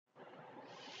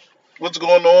What's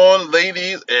going on,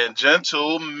 ladies and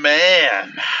gentlemen?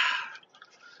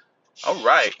 All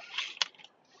right.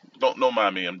 Don't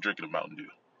mind me. I'm drinking a Mountain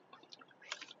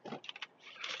Dew.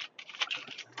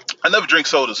 I never drink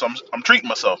soda, so I'm treating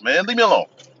myself, man. Leave me alone.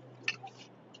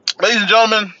 Ladies and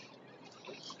gentlemen,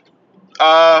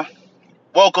 uh,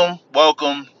 welcome.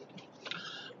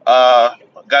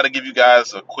 Got to give you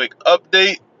guys a quick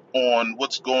update on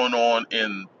what's going on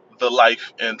in the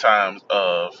life and times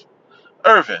of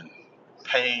Irvin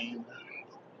Payne.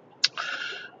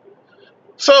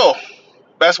 So,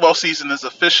 basketball season is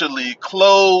officially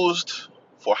closed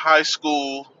for high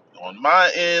school. On my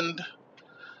end,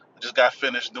 just got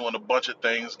finished doing a bunch of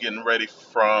things, getting ready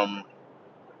from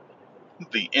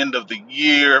the end of the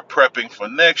year, prepping for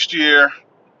next year.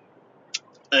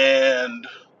 And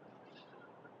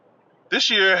this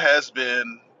year has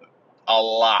been a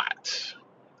lot.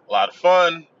 A lot of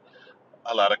fun,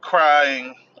 a lot of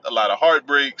crying, a lot of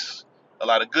heartbreaks, a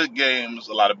lot of good games,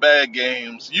 a lot of bad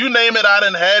games. You name it, I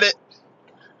done had it.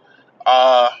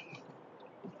 Uh,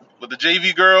 with the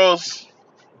JV girls,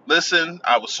 listen,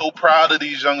 I was so proud of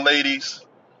these young ladies.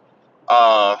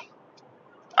 Uh,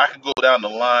 I could go down the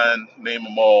line, name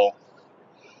them all,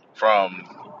 from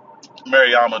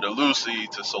Mariama to Lucy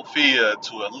to Sophia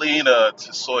to Alina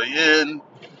to Soyin.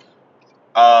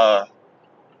 Uh,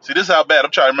 See, this is how bad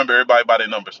I'm trying to remember everybody by their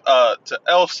numbers. To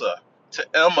Elsa, to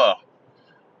Emma,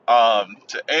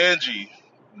 to Angie,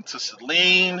 to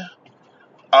Celine.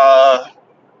 Why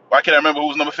can't I remember who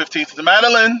was number 15? To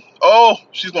Madeline. Oh,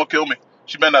 she's gonna kill me.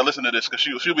 She better not listen to this because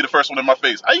she'll be the first one in my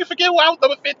face. How you forget who I was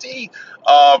number 15?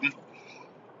 Um,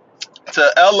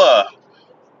 to Ella,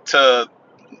 to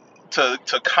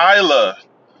to Kyla.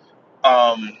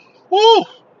 Um, Woo!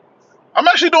 I'm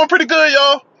actually doing pretty good,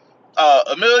 y'all.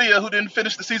 Amelia, who didn't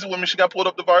finish the season with me, she got pulled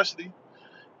up to varsity.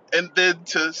 And then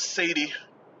to Sadie,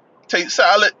 Tate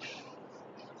Salad.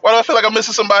 Why do I feel like I'm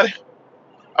missing somebody?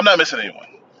 I'm not missing anyone.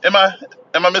 Am I?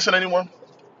 Am I missing anyone?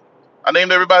 I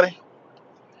named everybody.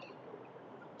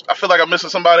 I feel like I'm missing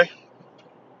somebody.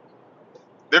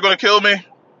 They're gonna kill me.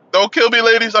 Don't kill me,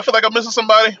 ladies. I feel like I'm missing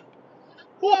somebody.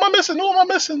 Who am I missing? Who am I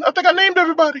missing? I think I named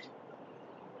everybody.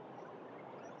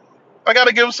 I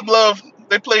gotta give them some love.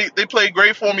 They played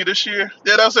great for me this year.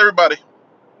 Yeah, that was everybody.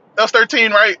 That was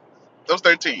 13, right? That was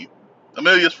 13.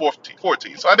 Amelia's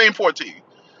 14. So I named 14.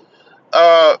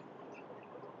 Uh,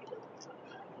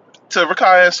 to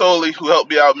Rakai and Soli, who helped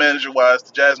me out manager wise,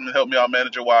 to Jasmine helped me out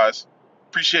manager wise.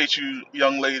 Appreciate you,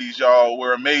 young ladies. Y'all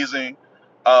were amazing.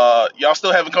 Y'all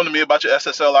still haven't come to me about your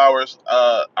SSL hours.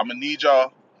 I'm gonna need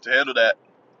y'all to handle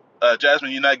that.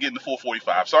 Jasmine, you're not getting the full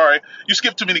 45. Sorry, you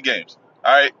skipped too many games.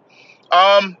 All right.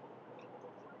 Um.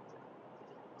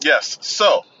 Yes.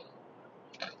 So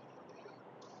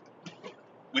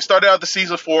we started out the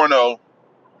season 4-0.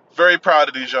 Very proud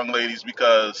of these young ladies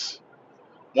because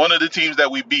one of the teams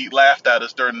that we beat laughed at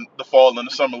us during the fall and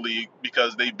the summer league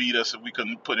because they beat us and we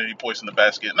couldn't put any points in the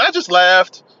basket. And I just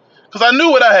laughed because I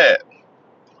knew what I had.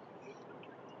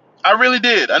 I really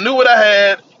did. I knew what I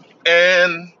had.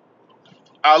 And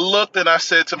I looked and I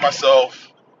said to myself,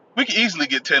 we could easily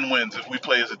get 10 wins if we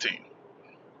play as a team.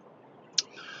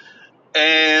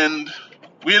 And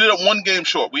we ended up one game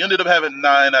short. We ended up having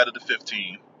 9 out of the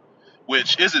 15,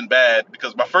 which isn't bad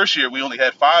because my first year we only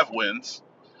had 5 wins.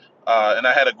 And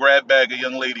I had a grab bag of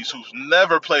young ladies who've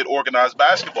never played organized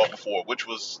basketball before, which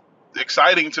was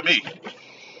exciting to me.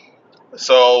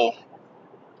 So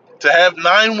to have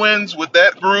 9 wins with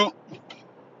that group,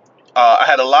 I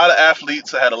had a lot of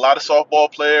athletes. I had a lot of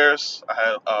softball players. I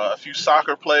had a few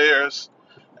soccer players.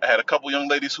 I had a couple young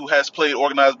ladies who has played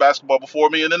organized basketball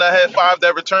before me, and then I had 5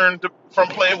 that returned from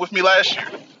playing with me last year.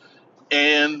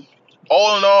 And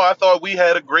all in all, I thought we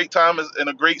had a great time and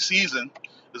a great season.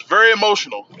 It's very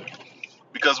emotional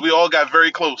because we all got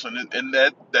very close, and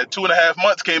that 2.5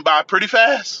 months came by pretty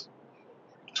fast.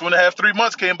 2.5, 3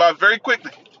 months came by very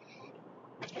quickly.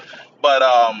 But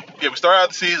yeah, we started out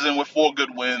the season with 4 good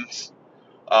wins.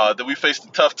 Then we faced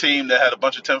a tough team that had a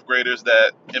bunch of 10th graders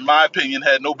that, in my opinion,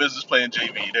 had no business playing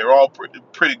JV. They were all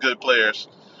pretty good players.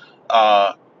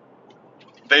 Uh,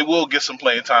 they will get some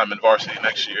playing time in varsity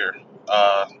next year.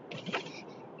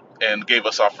 And gave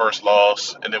us our first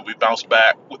loss. And then we bounced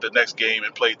back with the next game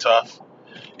and played tough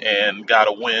and got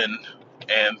a win.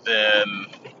 And then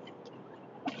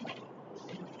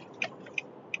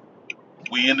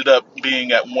we ended up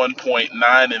being at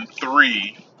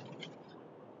 1.9-3.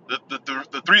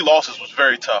 The 3 losses was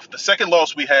very tough. The second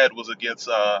loss we had was against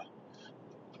a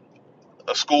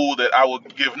school that I will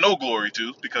give no glory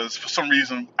to because for some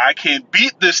reason I can't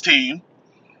beat this team.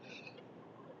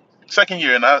 Second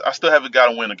year, and I still haven't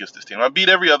got a win against this team. I beat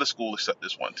every other school except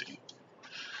this one team.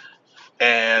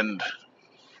 and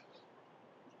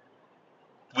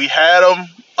we had them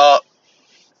up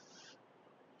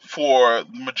for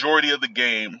the majority of the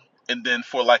game, and then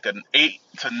for like an 8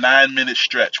 to 9 minute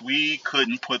stretch, we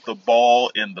couldn't put the ball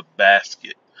in the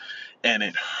basket, and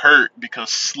it hurt because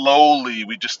slowly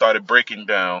we just started breaking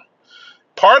down.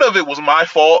 Part of it was my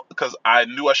fault because I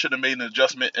knew I should have made an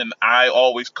adjustment, and I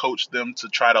always coached them to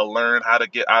try to learn how to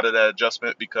get out of that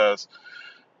adjustment because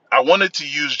I wanted to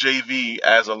use JV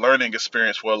as a learning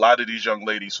experience for a lot of these young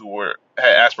ladies who had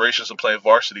aspirations of playing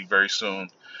varsity very soon.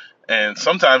 And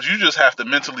sometimes you just have to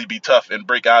mentally be tough and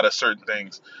break out of certain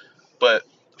things. But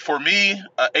for me,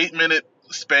 an 8 minute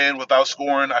span without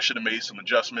scoring, I should have made some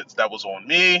adjustments. That was on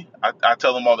me. I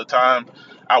tell them all the time,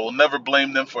 I will never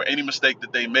blame them for any mistake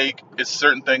that they make. It's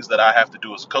certain things that I have to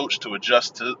do as a coach to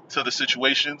adjust to the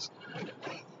situations.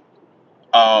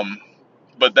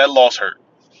 But that loss hurt.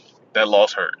 That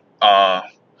loss hurt.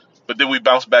 But then we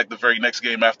bounced back the very next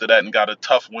game after that and got a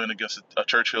tough win against a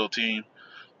Churchill team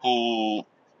who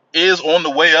is on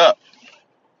the way up.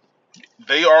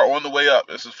 They are on the way up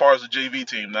as far as the JV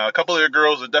team. Now, a couple of their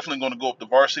girls are definitely going to go up to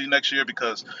varsity next year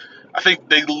because I think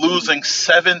they're losing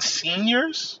 7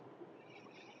 seniors.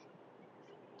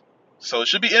 So it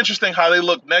should be interesting how they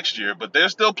look next year. But they're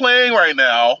still playing right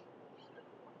now.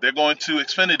 They're going to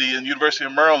Xfinity and University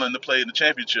of Maryland to play in the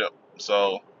championship.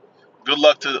 So good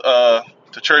luck to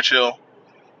Churchill.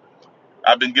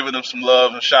 I've been giving them some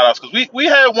love and shout outs because we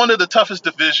had one of the toughest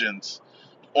divisions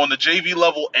on the JV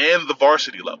level and the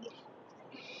varsity level.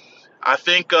 I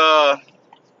think the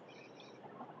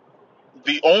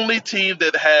only team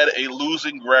that had a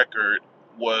losing record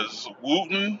was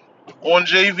Wooten on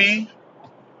JV.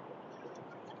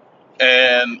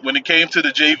 And when it came to the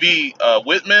JV,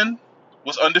 Whitman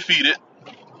was undefeated.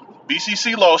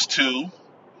 BCC lost 2.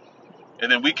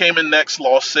 And then we came in next,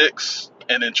 lost 6.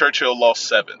 And then Churchill lost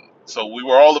 7. So we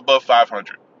were all above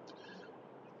 500.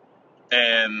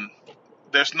 And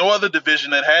there's no other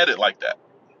division that had it like that.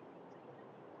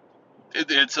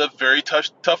 It's a very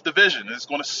tough division. It's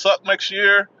going to suck next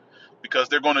year because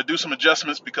they're going to do some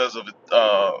adjustments because of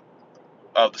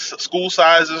the school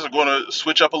sizes are going to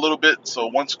switch up a little bit. So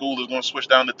one school is going to switch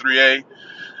down to 3A,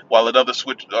 while another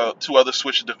two others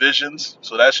switch divisions.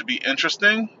 So that should be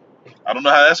interesting. I don't know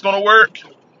how that's going to work.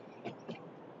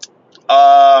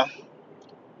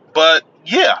 But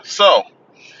yeah, so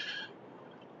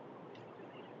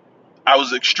I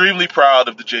was extremely proud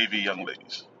of the JV young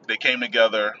ladies. They came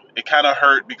together. It kind of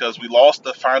hurt because we lost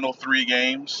the final 3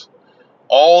 games,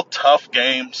 all tough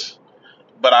games,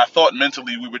 but I thought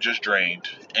mentally we were just drained.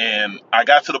 And I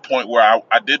got to the point where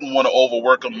I didn't want to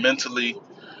overwork them mentally,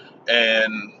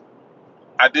 and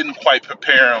I didn't quite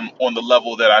prepare them on the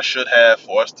level that I should have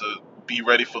for us to be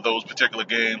ready for those particular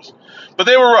games. But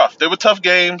they were rough. They were tough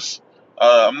games.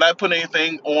 I'm not putting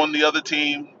anything on the other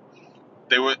team.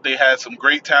 They had some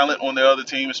great talent on the other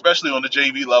team, especially on the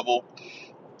JV level.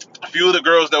 A few of the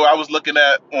girls that I was looking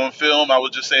at on film, I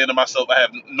was just saying to myself, I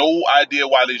have no idea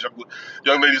why these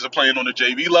young ladies are playing on the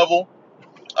JV level.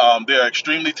 They're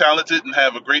extremely talented and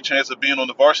have a great chance of being on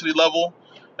the varsity level.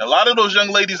 And a lot of those young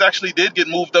ladies actually did get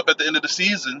moved up at the end of the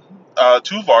season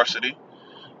to varsity.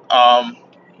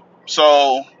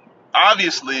 So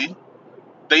obviously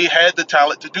they had the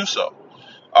talent to do so.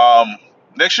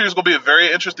 Next year is going to be a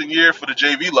very interesting year for the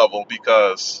JV level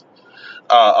because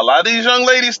a lot of these young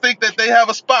ladies think that they have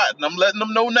a spot, and I'm letting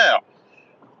them know now.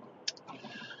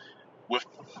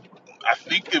 I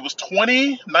think it was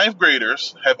 20 ninth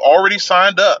graders have already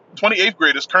signed up, 28th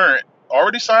graders current,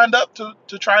 already signed up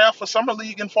to try out for Summer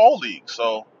League and Fall League.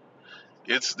 So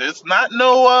it's not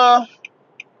no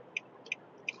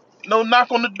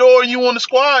knock on the door and you on the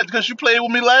squad because you played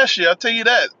with me last year. I'll tell you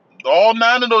that. All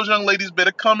 9 of those young ladies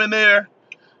better come in there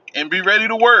and be ready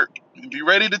to work, and be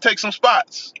ready to take some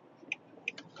spots.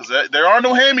 Because there are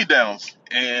no hand-me-downs.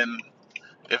 And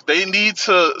if they need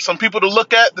some people to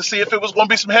look at to see if it was going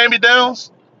to be some hand-me-downs,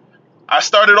 I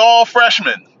started all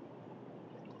freshmen.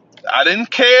 I didn't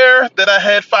care that I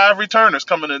had 5 returners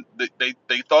coming in.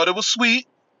 They thought it was sweet.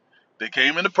 They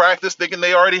came into practice thinking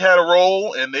they already had a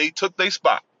role, and they took their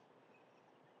spot.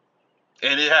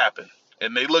 And it happened.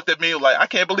 And they looked at me like, I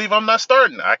can't believe I'm not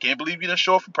starting. I can't believe you didn't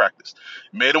show up for practice.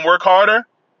 Made them work harder,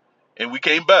 and we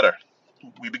became better.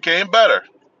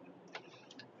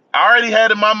 I already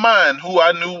had in my mind who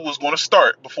I knew was going to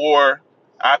start before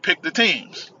I picked the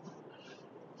teams.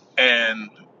 And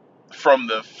from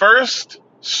the first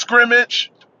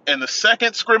scrimmage and the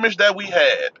second scrimmage that we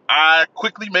had, I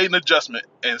quickly made an adjustment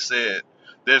and said,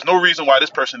 there's no reason why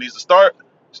this person needs to start.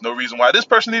 There's no reason why this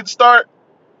person needs to start.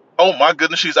 Oh my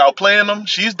goodness, she's outplaying them.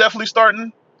 She's definitely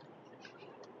starting.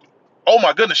 oh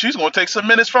my goodness, she's going to take some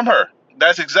minutes from her.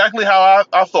 That's exactly how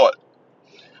I thought.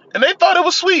 And they thought it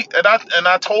was sweet. And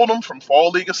I told them from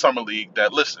fall league and summer league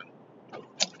that, listen,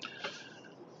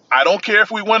 I don't care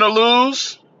if we win or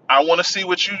lose. I want to see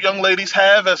what you young ladies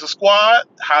have as a squad,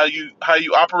 how you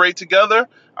operate together.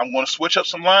 I'm going to switch up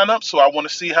some lineups, so I want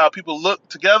to see how people look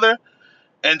together,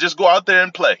 and just go out there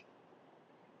and play.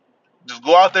 Just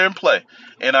go out there and play.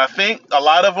 And I think a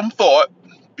lot of them thought,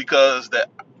 because that,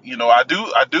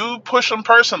 I do push them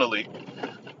personally.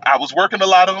 I was working a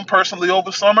lot of them personally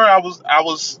over summer. I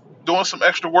was doing some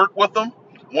extra work with them,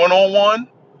 one-on-one.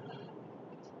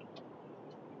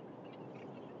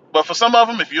 But for some of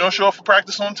them, if you don't show up for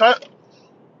practice on time,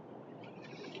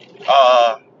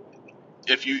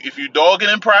 if you dog it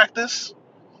in practice,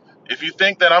 if you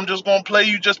think that I'm just gonna play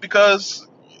you just because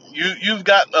you've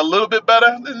gotten a little bit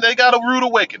better, then they got a rude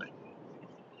awakening.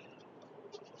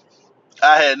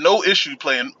 I had no issue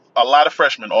playing a lot of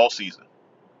freshmen all season.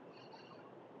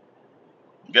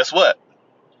 Guess what?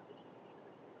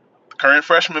 The current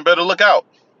freshmen better look out,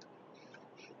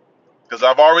 because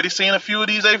I've already seen a few of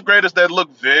these 8th graders that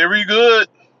look very good.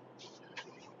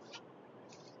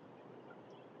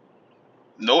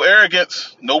 No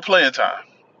arrogance, no playing time.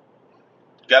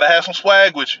 Gotta have some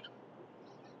swag with you.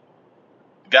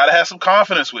 Gotta have some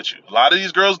confidence with you. A lot of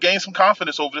these girls gained some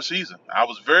confidence over the season. I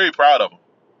was very proud of them.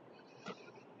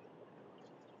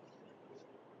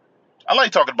 I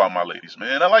like talking about my ladies,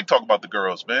 man. I like talking about the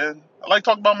girls, man. I like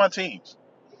talking about my teams.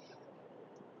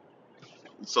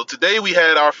 So today we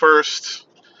had our first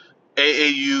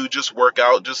AAU just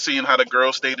workout, just seeing how the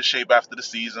girls stayed in shape after the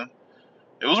season.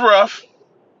 It was rough.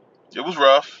 It was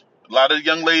rough. A lot of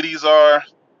young ladies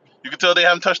you can tell they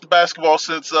haven't touched the basketball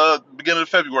since the beginning of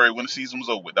February when the season was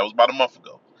over. That was about a month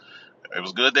ago. It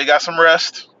was good. They got some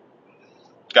rest.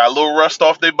 Got a little rust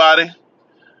off their body.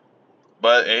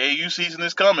 But AAU season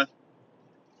is coming.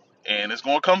 And it's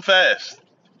going to come fast.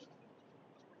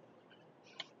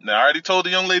 Now, I already told the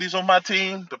young ladies on my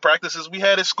team, the practices we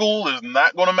had at school is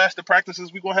not going to match the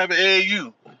practices we're going to have at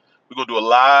AAU. We're going to do a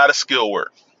lot of skill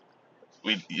work.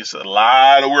 It's a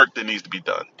lot of work that needs to be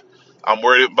done. I'm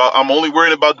only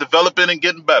worried about developing and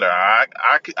getting better. I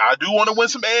do want to win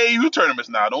some AAU tournaments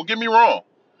now. Don't get me wrong.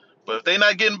 But if they're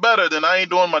not getting better, then I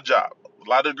ain't doing my job. A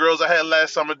lot of the girls I had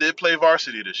last summer did play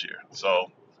varsity this year.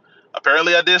 So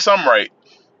apparently I did something right.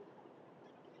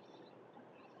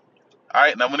 All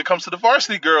right, now when it comes to the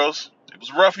varsity girls, it was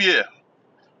a rough year.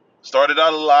 Started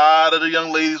out, a lot of the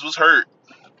young ladies was hurt.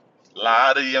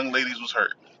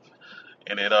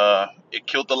 And it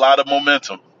killed a lot of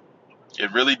momentum.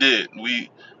 It really did. We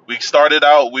started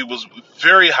out, we was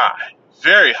very high.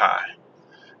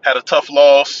 Had a tough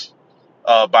loss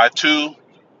by 2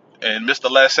 and missed the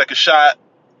last second shot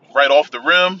right off the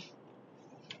rim.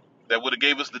 That would have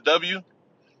gave us the W.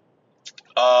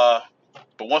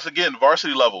 But once again,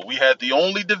 varsity level, we had the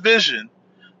only division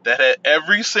that had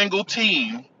every single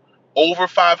team over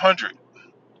 500.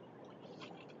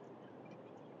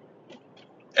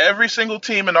 Every single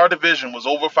team in our division was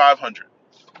over 500.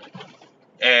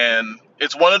 And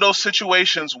it's one of those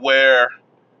situations where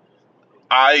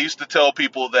I used to tell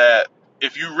people that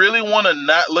if you really want to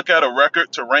not look at a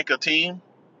record to rank a team,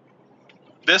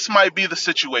 this might be the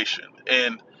situation.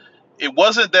 And it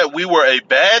wasn't that we were a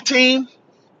bad team.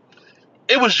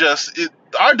 It was just,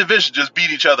 our division just beat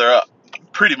each other up,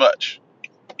 pretty much.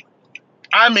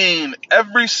 I mean,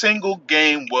 every single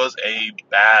game was a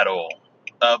battle,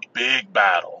 a big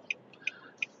battle.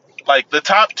 Like, the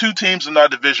top 2 teams in our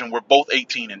division were both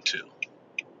 18-2.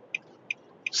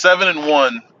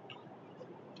 7-1,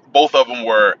 both of them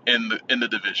were in the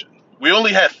division. We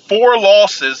only had 4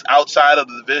 losses outside of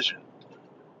the division.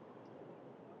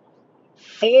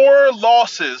 4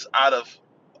 losses out of,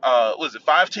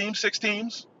 5 teams, 6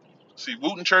 teams? See,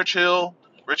 Wooten Churchill,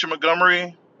 Richard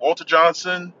Montgomery, Walter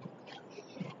Johnson,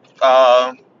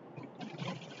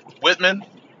 Whitman.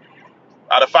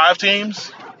 Out of 5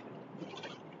 teams,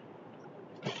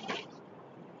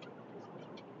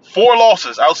 4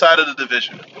 losses outside of the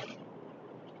division.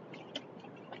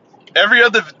 Every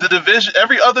other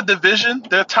division,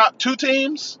 their top 2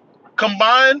 teams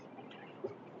combined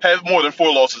have more than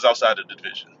 4 losses outside of the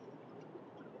division.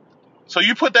 So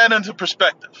you put that into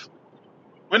perspective.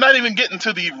 We're not even getting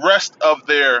to the rest of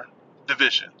their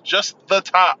division, just the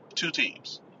top 2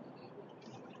 teams.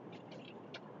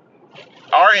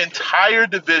 Our entire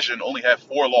division only had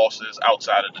 4 losses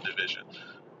outside of the division.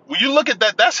 When you look at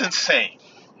that, that's insane.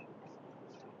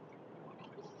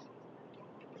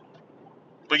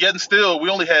 But yet and still, we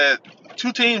only had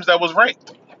 2 teams that was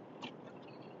ranked.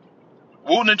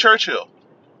 Wooten and Churchill.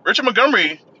 Richard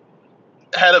Montgomery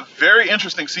had a very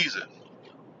interesting season.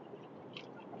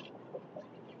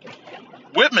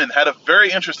 Whitman had a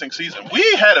very interesting season.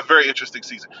 We had a very interesting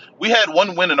season. We had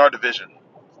one win in our division,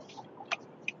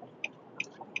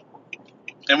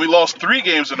 and we lost 3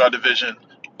 games in our division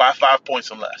by 5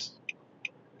 points and less.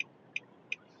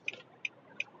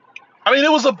 I mean,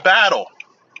 it was a battle.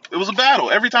 It was a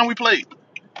battle every time we played.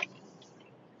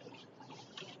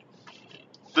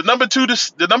 The number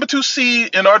two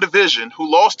seed in our division,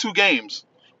 who lost 2 games,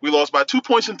 we lost by 2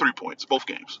 points and 3 points, both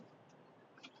games.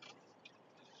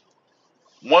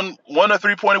 One a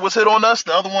 3-pointer was hit on us,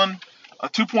 the other one a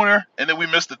 2-pointer, and then we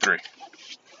missed the 3.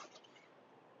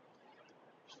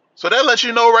 So that lets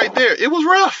you know right there, it was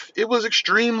rough. It was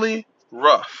extremely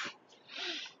rough.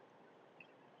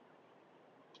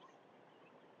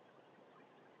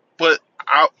 But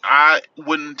I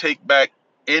wouldn't take back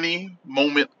any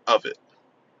moment of it.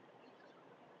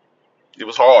 It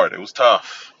was hard. It was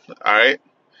tough. All right.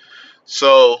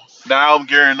 So now I'm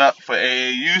gearing up for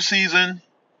AAU season.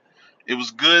 It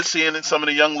was good seeing some of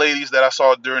the young ladies that I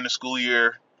saw during the school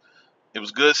year. It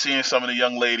was good seeing some of the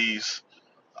young ladies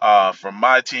from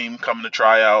my team coming to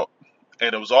try out.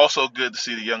 And it was also good to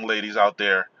see the young ladies out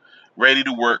there ready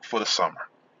to work for the summer.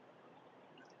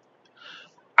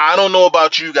 I don't know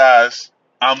about you guys.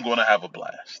 I'm going to have a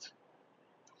blast.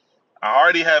 I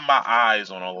already have my eyes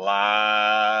on a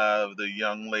lot of the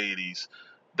young ladies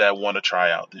that want to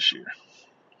try out this year.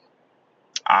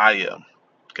 I am.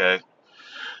 Okay.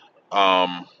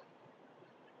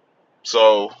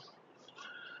 So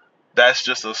that's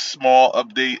just a small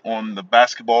update on the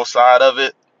basketball side of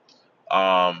it.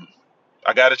 I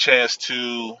got a chance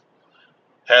to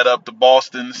head up to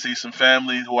Boston to see some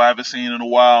family who I haven't seen in a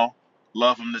while.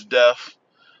 Love them to death.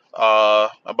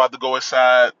 About to go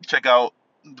inside, check out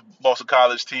the Boston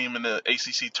College team in the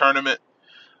ACC tournament.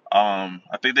 I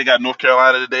think they got North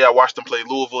Carolina today. I watched them play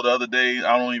Louisville the other day.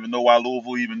 I don't even know why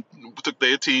Louisville even took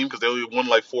their team because they only won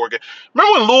like 4 games.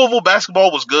 Remember when Louisville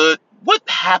basketball was good? What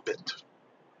happened?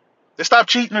 They stopped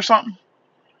cheating or something?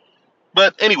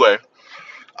 But anyway,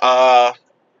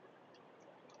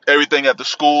 everything at the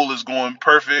school is going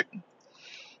perfect.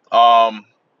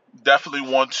 Definitely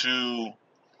want to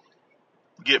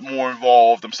get more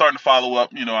involved. I'm starting to follow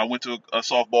up. I went to a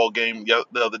softball game the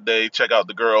other day, check out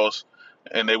the girls,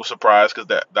 and they were surprised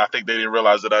because I think they didn't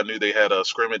realize that I knew they had a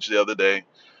scrimmage the other day.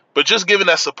 But just giving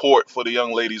that support for the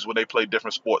young ladies when they play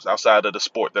different sports outside of the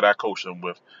sport that I coach them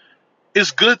with,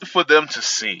 it's good for them to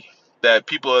see that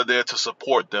people are there to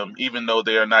support them, even though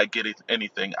they are not getting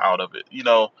anything out of it.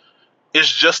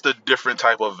 It's just a different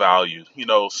type of value.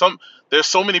 There's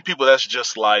so many people that's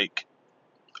just like,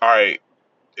 all right,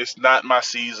 it's not my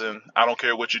season. I don't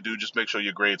care what you do. Just make sure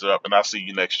your grades are up, and I'll see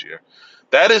you next year.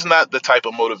 That is not the type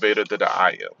of motivator that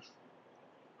I am.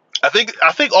 I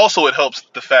think also it helps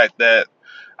the fact that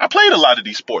I played a lot of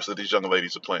these sports that these young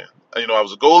ladies are playing. I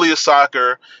was a goalie of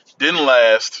soccer, didn't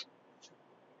last.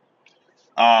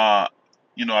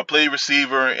 I played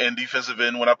receiver and defensive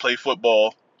end when I played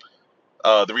football.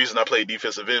 The reason I played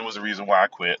defensive end was the reason why I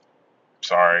quit.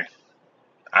 Sorry.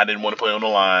 I didn't want to play on the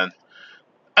line.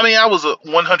 I mean, I was a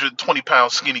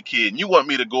 120-pound skinny kid, and you want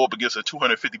me to go up against a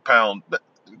 250-pound,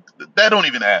 that don't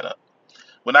even add up.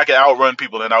 When I can outrun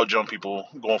people and outjump people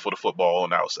going for the football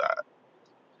on the outside.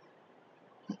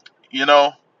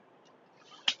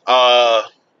 I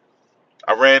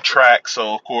ran track,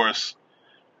 so of course,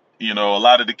 a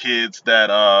lot of the kids that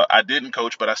I didn't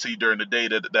coach, but I see during the day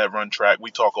that run track,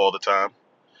 we talk all the time.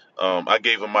 I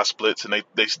gave them my splits, and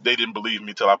they didn't believe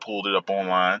me till I pulled it up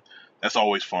online. That's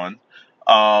always fun.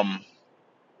 I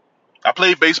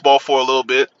played baseball for a little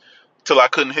bit till I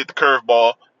couldn't hit the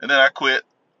curveball, and then I quit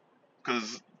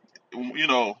because you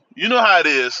know how it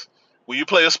is when you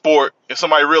play a sport and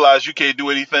somebody realizes you can't do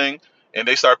anything and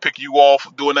they start picking you off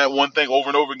doing that one thing over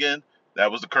and over again.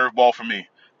 That was the curveball for me.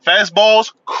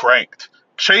 Fastballs cranked,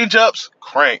 changeups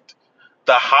cranked,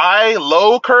 the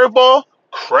high-low curveball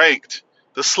cranked,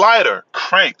 the slider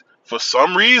cranked. For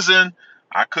some reason,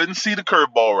 I couldn't see the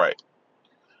curveball right.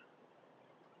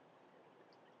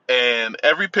 And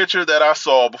every pitcher that I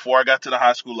saw before I got to the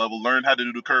high school level learned how to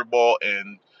do the curveball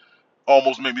and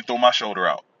almost made me throw my shoulder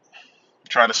out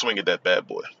trying to swing at that bad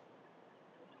boy.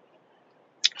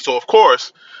 So, of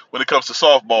course, when it comes to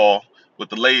softball with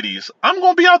the ladies, I'm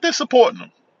going to be out there supporting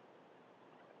them.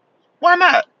 Why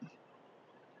not?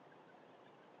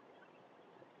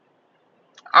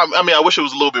 I mean, I wish it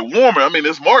was a little bit warmer. I mean,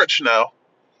 it's March now.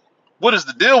 What is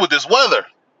the deal with this weather?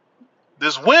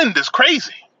 This wind is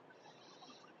crazy.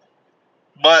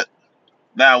 But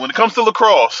now, when it comes to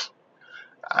lacrosse,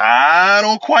 I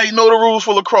don't quite know the rules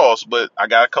for lacrosse, but I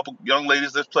got a couple young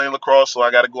ladies that's playing lacrosse, so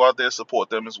I got to go out there and support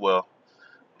them as well.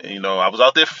 And, I was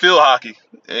out there for field hockey,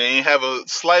 ain't have a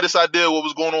slightest idea what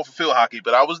was going on for field hockey,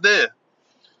 but I was there.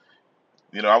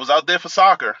 I was out there for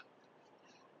soccer.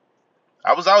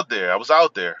 I was out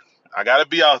there. I gotta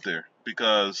be out there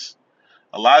because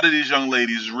a lot of these young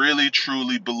ladies really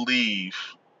truly believe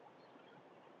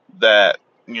that,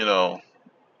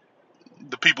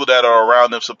 the people that are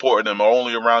around them supporting them are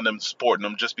only around them supporting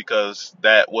them just because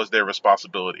that was their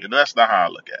responsibility. And that's not how I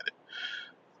look at it.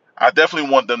 I definitely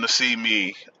want them to see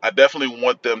me. I definitely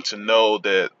want them to know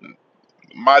that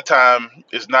my time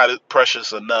is not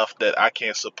precious enough that I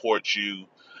can't support you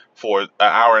for an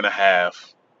hour and a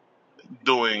half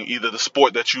doing either the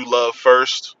sport that you love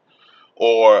first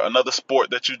or another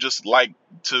sport that you just like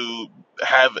to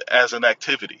have as an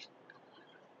activity.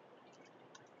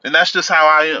 And that's just how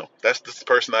I am. That's the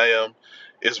person I am.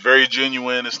 It's very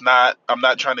genuine. I'm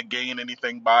not trying to gain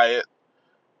anything by it,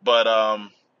 but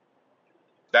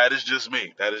that is just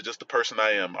me. That is just the person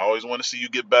I am. I always want to see you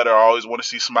get better. I always want to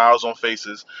see smiles on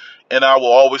faces, and I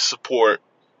will always support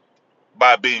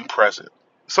by being present.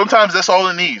 Sometimes that's all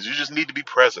it needs. You just need to be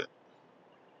present.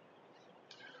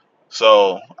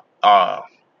 So, uh,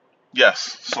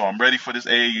 yes. So I'm ready for this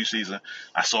AAU season.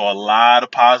 I saw a lot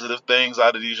of positive things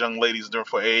out of these young ladies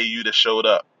for AAU that showed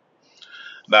up.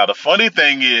 Now, the funny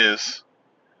thing is,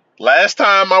 last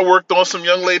time I worked on some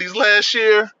young ladies last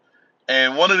year,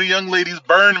 and one of the young ladies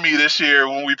burned me this year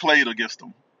when we played against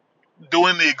them,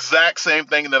 doing the exact same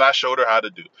thing that I showed her how to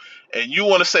do. And you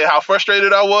want to say how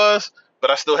frustrated I was,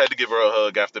 but I still had to give her a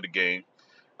hug after the game.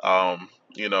 Um,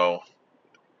 you know,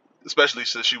 Especially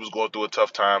since she was going through a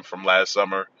tough time from last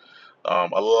summer.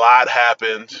 A lot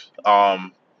happened.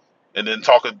 And then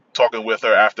talking with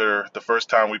her after the first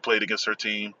time we played against her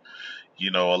team, a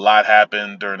lot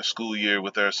happened during the school year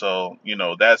with her. So,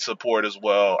 that support as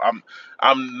well.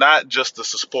 I'm not just a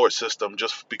support system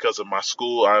just because of my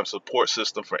school. I'm a support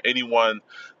system for anyone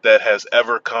that has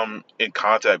ever come in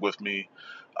contact with me.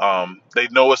 They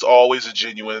know it's always a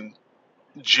genuine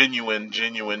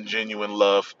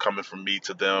love coming from me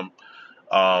to them.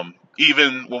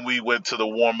 Even when we went to the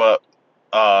warm up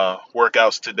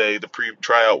workouts today, the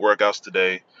pre-tryout workouts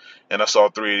today, and I saw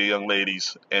three of the young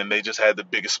ladies, and they just had the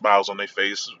biggest smiles on their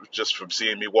face just from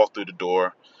seeing me walk through the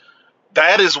door.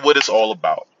 That is what it's all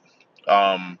about,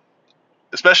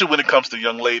 especially when it comes to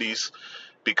young ladies,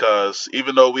 because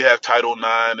even though we have Title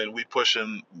IX and we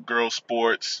pushing girls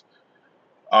sports,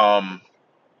 um,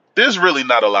 there's really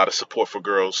not a lot of support for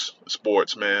girls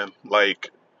sports, man.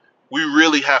 Like, we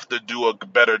really have to do a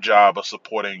better job of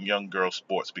supporting young girls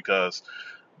sports because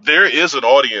there is an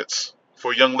audience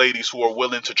for young ladies who are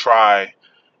willing to try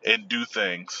and do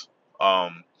things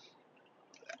um,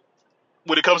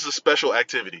 when it comes to special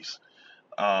activities.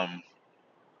 Um,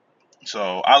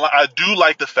 so I do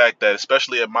like the fact that,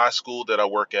 especially at my school that I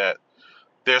work at,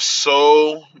 there's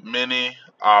so many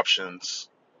options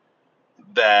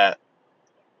that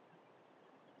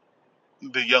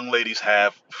the young ladies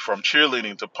have, from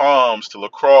cheerleading to palms to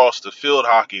lacrosse to field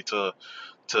hockey to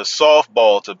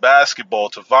softball to basketball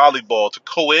to volleyball to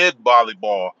co-ed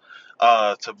volleyball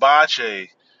to bocce.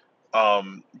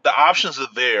 The options are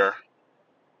there,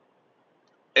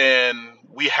 and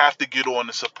we have to get on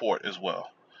the support as well.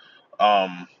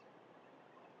 Um,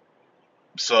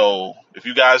 so if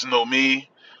you guys know me,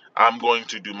 I'm going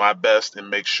to do my best and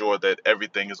make sure that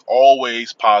everything is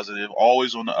always positive,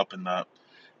 always on the up and up.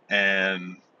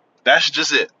 And that's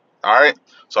just it. All right.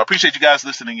 So I appreciate you guys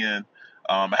listening in.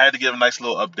 I had to give a nice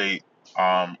little update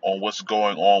on what's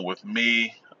going on with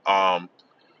me. Um,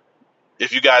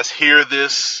 if you guys hear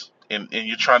this and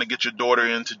you're trying to get your daughter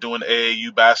into doing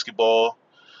AAU basketball,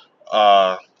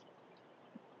 uh,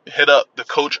 hit up the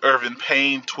Coach Irvin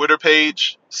Payne Twitter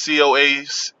page,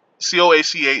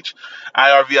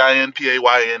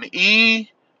 CoachIrvinPayne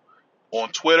on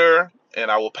Twitter, and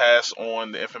I will pass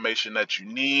on the information that you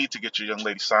need to get your young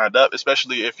lady signed up,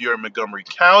 especially if you're in Montgomery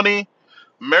County,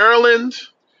 Maryland.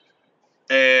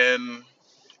 And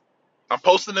I'm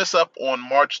posting this up on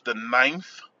March the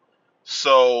 9th,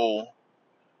 so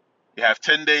you have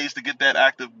 10 days to get that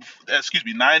active,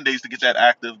 9 days to get that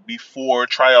active before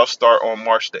tryouts start on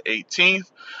March the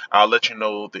 18th. I'll let you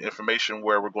know the information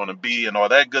where we're going to be and all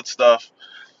that good stuff.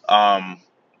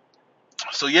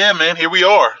 So yeah, man, here we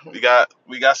are. We got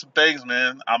some things,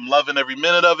 man. I'm loving every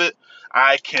minute of it.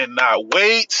 I cannot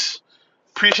wait.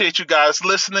 Appreciate you guys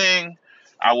listening.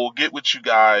 I will get with you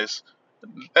guys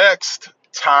next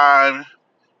time.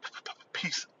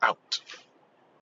 Peace out.